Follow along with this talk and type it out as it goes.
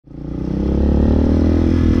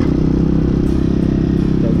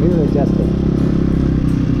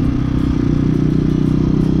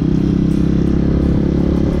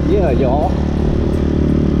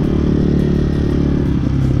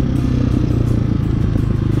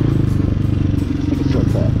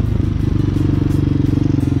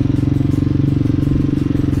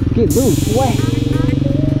boost, boy.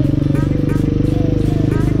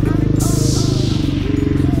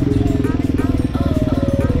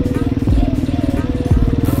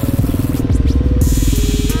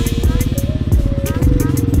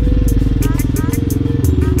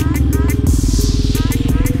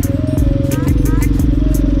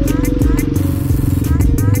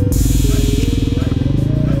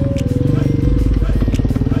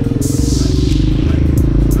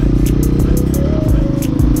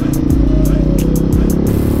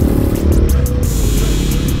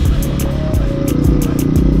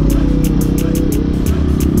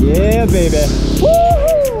 Yeah, baby.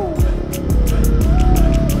 Woo-hoo!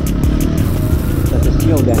 Let the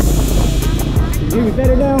shield down. You hear me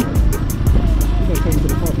better now? I'm gonna take it to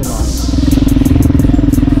the parking lot.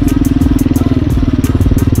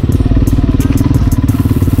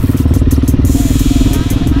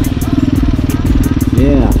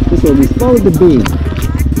 Yeah, this is where we're supposed to be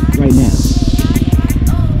right now.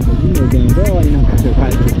 But you know damn well I ain't not gonna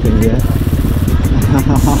ride this thing yet.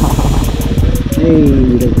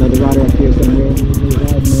 Hey, there's another rider up here somewhere. He's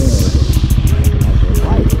riding there. That's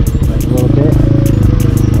right. That's a little bit.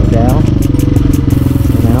 Slow down.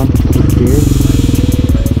 Slow down. Keep gears.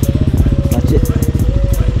 Watch it.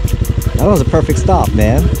 That was a perfect stop,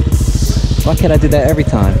 man. Why can't I do that every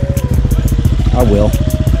time? I will.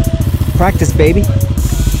 Practice, baby.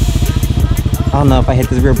 I don't know if I hit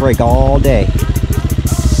this rear brake all day.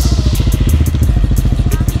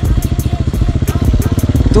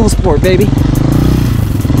 Dual sport, baby.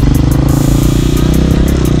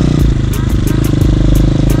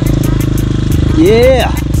 Yeah!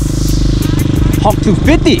 Hawk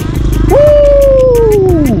 250! Woo!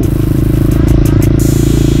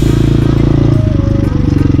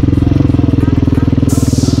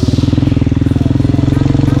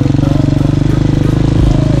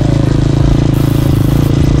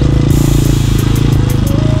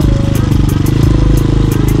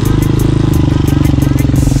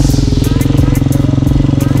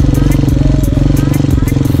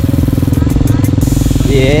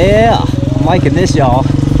 Yeah! I'm liking this, y'all.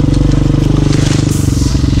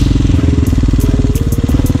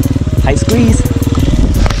 Tight squeeze.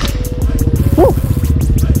 Woo.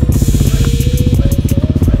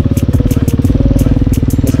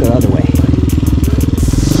 Let's go the other way.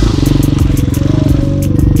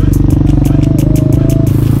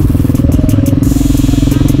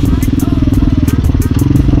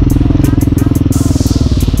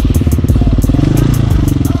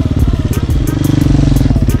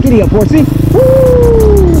 Giddy up, horsey. Woo!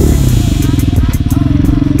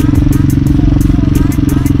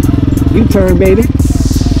 U-turn, baby.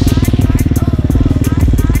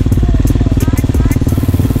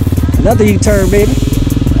 Another U-turn, baby.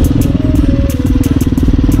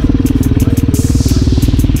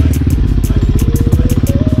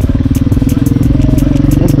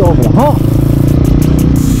 Let's go over the hump.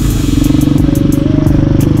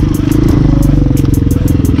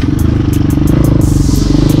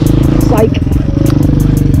 Psych.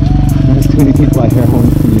 There's too many people out here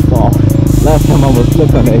when you fall. Last time I almost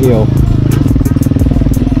slipped on that hill.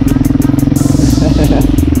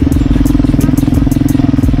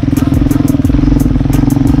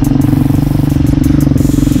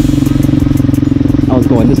 I was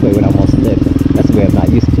going this way when I almost slipped. That's the way I'm not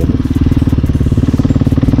used to.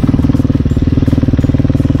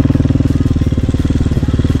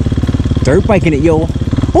 Dirt biking it, yo.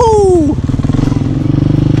 Woo!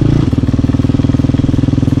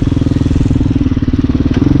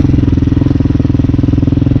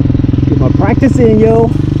 Get my practice in, yo.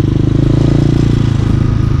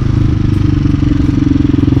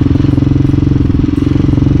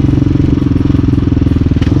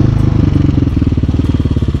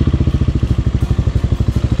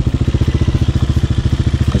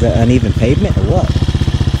 Is that uneven pavement or what?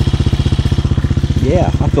 Yeah,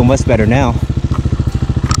 I feel much better now.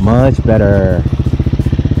 Much better.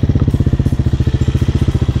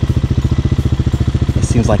 It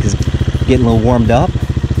seems like it's getting a little warmed up.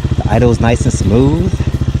 The idle's nice and smooth.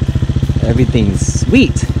 Everything's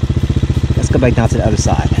sweet. Let's go back down to the other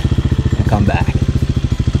side and come back.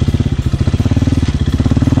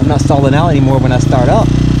 I'm not stalling out anymore when I start up.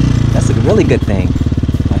 That's a really good thing.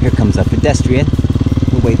 Oh, here comes a pedestrian.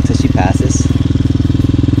 We'll wait until she passes.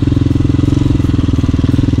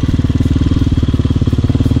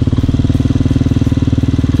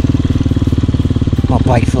 My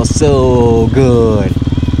bike feels so good.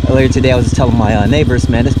 Earlier today I was just telling my neighbors,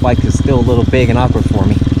 man, this bike is still a little big and awkward for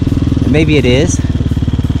me. And maybe it is,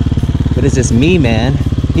 but it's just me, man.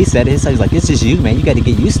 He said it, he's like, it's just you, man. You got to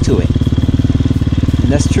get used to it.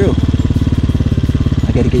 And that's true.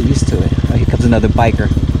 I gotta get used to it. Oh, here comes another biker.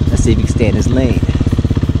 Let's see if he can stay in his lane.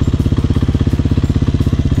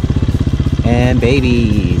 And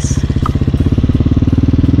babies.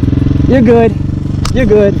 You're good. You're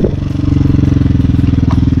good.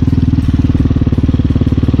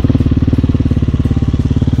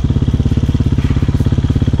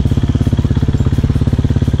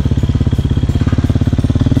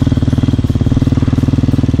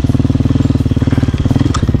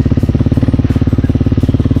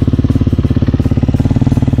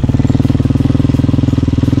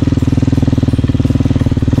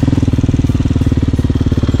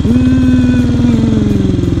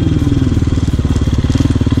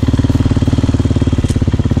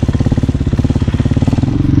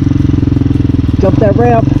 Jump that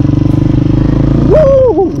ramp.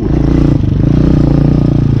 Woo!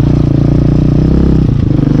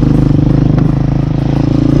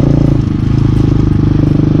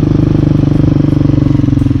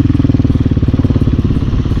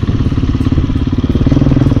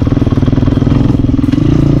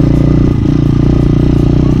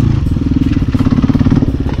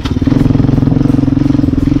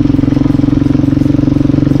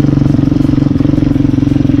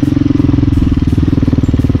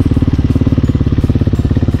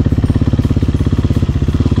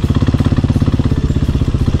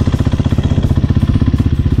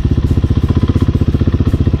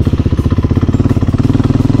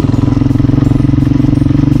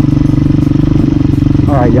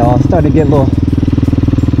 Alright y'all, it's starting to get a little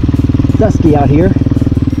dusky out here.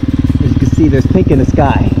 As you can see, there's pink in the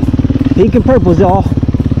sky. Pink and purples, y'all.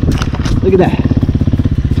 Look at that.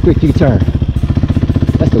 It's quick U-turn.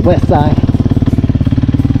 That's the west side.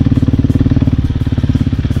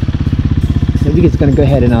 So we're just gonna go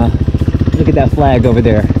ahead and look at that flag over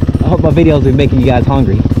there. I hope my videos are making you guys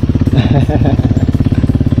hungry.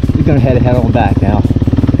 We're gonna head on back now.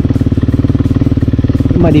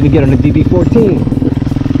 We might even get on the DB14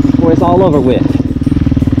 before it's all over with.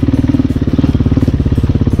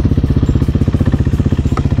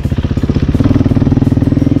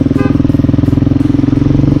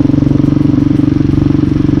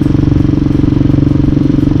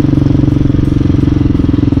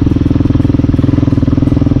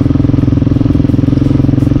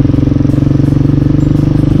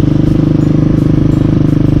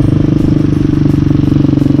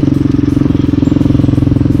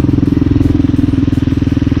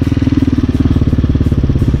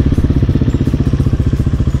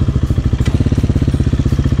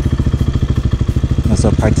 So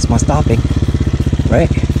practice my stopping, right?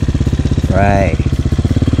 Right.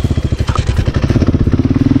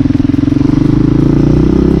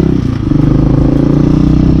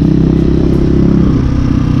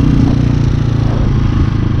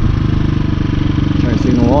 Turn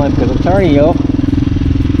signal on because I'm turning, yo.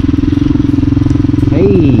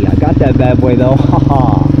 Hey, I got that bad boy though.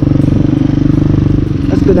 Haha.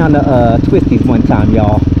 Let's go down to Twisties one time,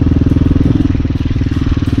 y'all.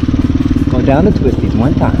 Go down to Twisties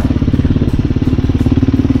one time.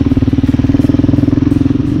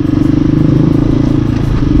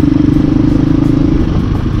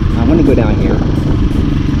 I'm gonna go down here.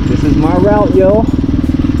 This is my route, yo.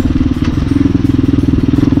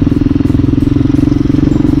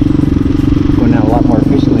 Going down a lot more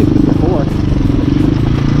efficiently than before.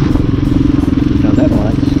 Not that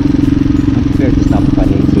much. I'm prepared to stop if I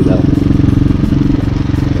need to though.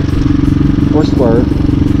 Or swerve.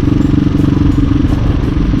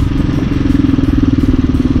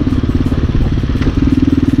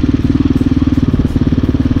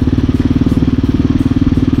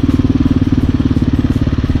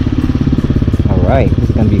 Alright, this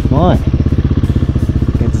is going to be fun.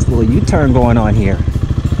 Got this little U-turn going on here.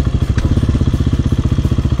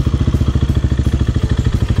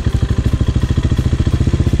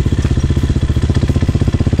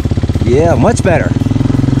 Yeah, much better.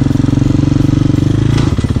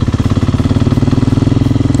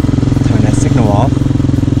 Turn that signal off.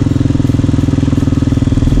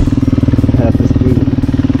 Head up the street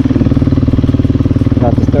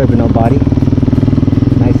without disturbing nobody.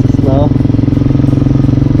 Nice and slow.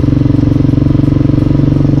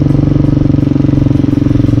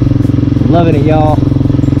 Loving it, y'all.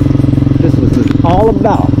 This was what all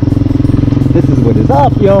about. This is what it's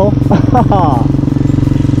up, yo.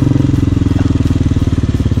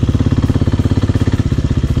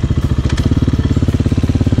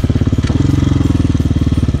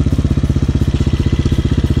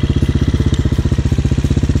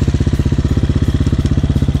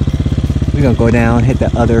 We're gonna go down, hit the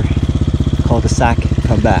other cul-de-sac,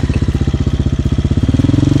 come back.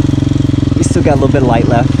 We still got a little bit of light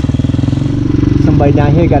left. somebody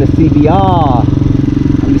down here got a CBR.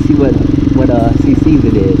 Let me see what CCs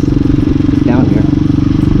it is. It's down here. I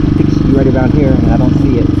think it should be right around here, and I don't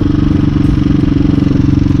see it.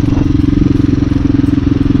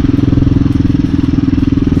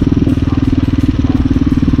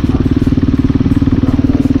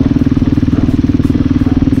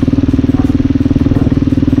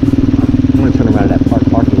 I'm gonna turn around to that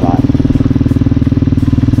parking lot.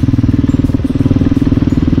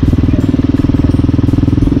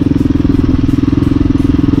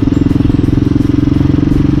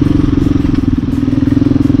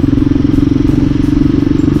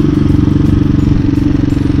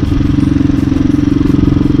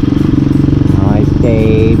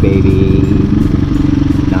 Day, baby.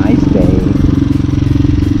 Nice day.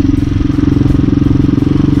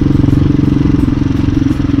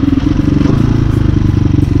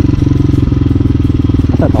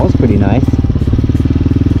 I thought that was pretty nice.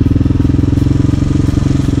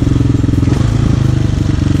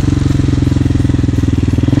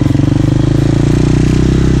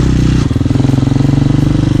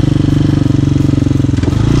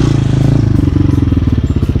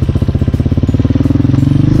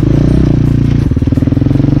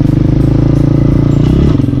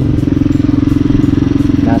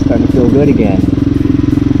 Starting to feel good again.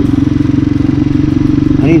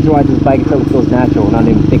 I need to ride this bike until it feels natural and I'm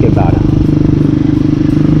not even thinking about it.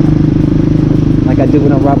 Like I do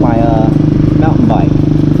when I ride my mountain bike.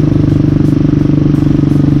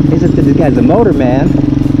 It's just that this guy's a motor, man.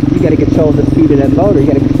 You gotta control the speed of that motor. You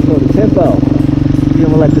gotta control the tempo. You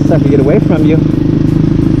don't wanna let this sucker get away from you.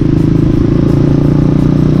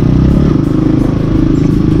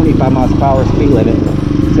 25 miles per hour speed limit.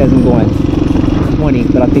 It says I'm going 20,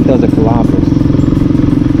 but I think those are kilometers.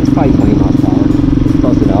 It's probably 20 miles per hour. It's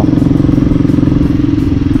close enough.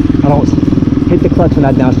 I don't hit the clutch when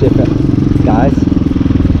I downshift it, guys.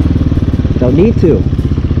 Don't need to.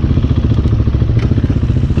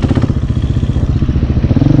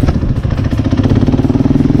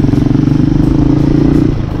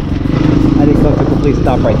 I didn't go to a complete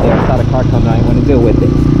stop right there. I saw the car coming. I didn't want to deal with it.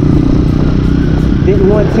 Didn't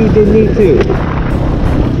want to, didn't need to.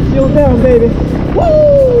 Chill down, baby.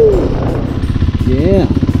 Woo! Yeah.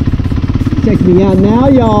 Check me out now,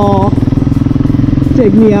 y'all.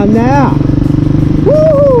 Check me out now.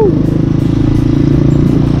 Woo!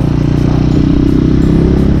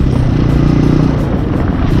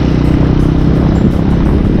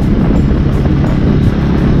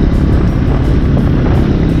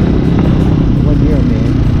 What year,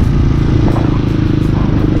 man?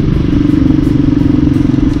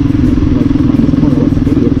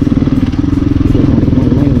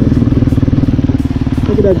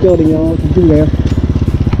 Look at that building, y'all. Do there.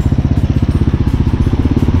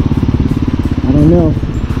 I don't know.